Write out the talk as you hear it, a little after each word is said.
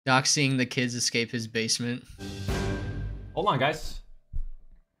Doc seeing the kids escape his basement. Hold on, guys.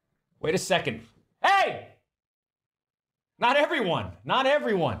 Wait a second. Hey! Not everyone. Not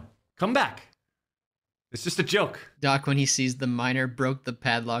everyone. Come back. It's just a joke. Doc, when he sees the miner, broke the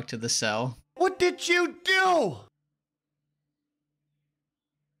padlock to the cell. What did you do?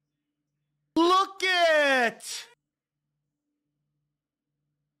 Look it!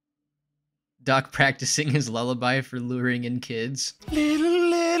 Doc practicing his lullaby for luring in kids.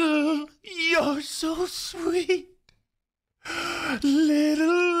 Little, you're so sweet.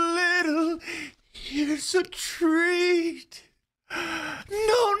 Little, here's a treat.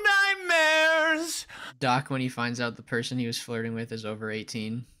 No nightmares. Doc, when he finds out the person he was flirting with is over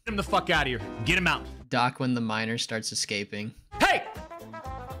 18. Get him the fuck out of here. Get him out. Doc, when the miner starts escaping. Hey!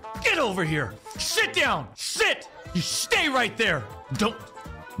 Get over here. Sit down. Sit. You stay right there. Don't.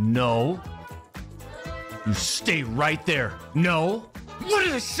 No. You stay right there. No. What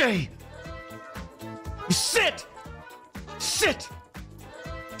did I say? You sit. Sit.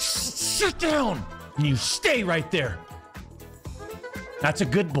 Sit down. And you stay right there. That's a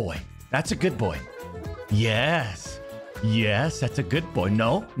good boy. That's a good boy. Yes. Yes, that's a good boy.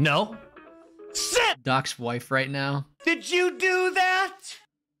 No. No. Sit. Doc's wife right now. Did you do that?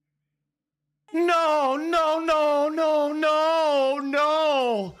 No, no, no, no, no,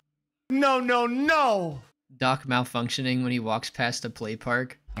 no. No, no, no. Doc malfunctioning when he walks past a play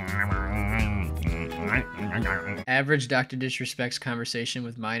park. Average Dr. Disrespect's conversation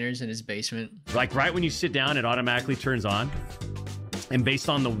with minors in his basement. Like right when you sit down, it automatically turns on. And based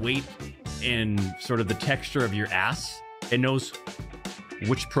on the weight and sort of the texture of your ass, it knows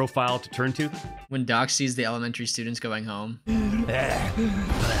which profile to turn to. When Doc sees the elementary students going home.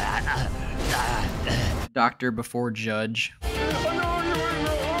 Doctor before judge.